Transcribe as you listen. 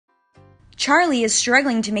Charlie is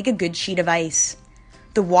struggling to make a good sheet of ice.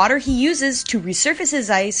 The water he uses to resurface his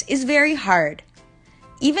ice is very hard.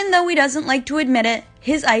 Even though he doesn't like to admit it,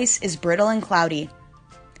 his ice is brittle and cloudy.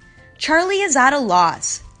 Charlie is at a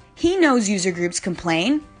loss. He knows user groups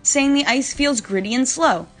complain, saying the ice feels gritty and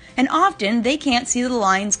slow, and often they can't see the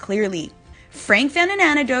lines clearly. Frank found an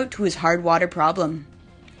antidote to his hard water problem.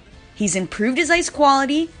 He's improved his ice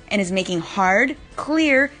quality and is making hard,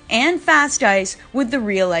 clear, and fast ice with the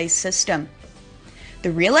REALice System.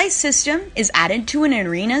 The REALice System is added to an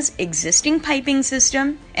arena's existing piping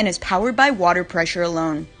system and is powered by water pressure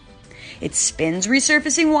alone. It spins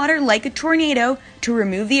resurfacing water like a tornado to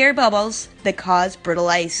remove the air bubbles that cause brittle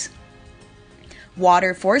ice.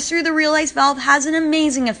 Water forced through the REALice valve has an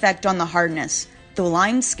amazing effect on the hardness, the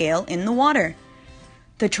lime scale in the water.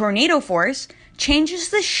 The tornado force changes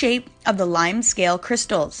the shape of the lime scale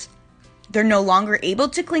crystals. They're no longer able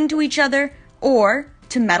to cling to each other or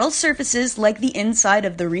to metal surfaces like the inside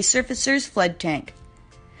of the resurfacer's flood tank.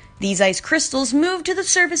 These ice crystals move to the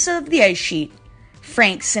surface of the ice sheet.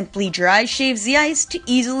 Frank simply dry shaves the ice to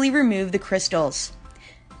easily remove the crystals.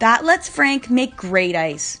 That lets Frank make great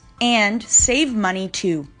ice and save money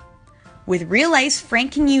too. With REALice,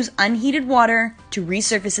 Frank can use unheated water to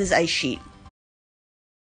resurface his ice sheet.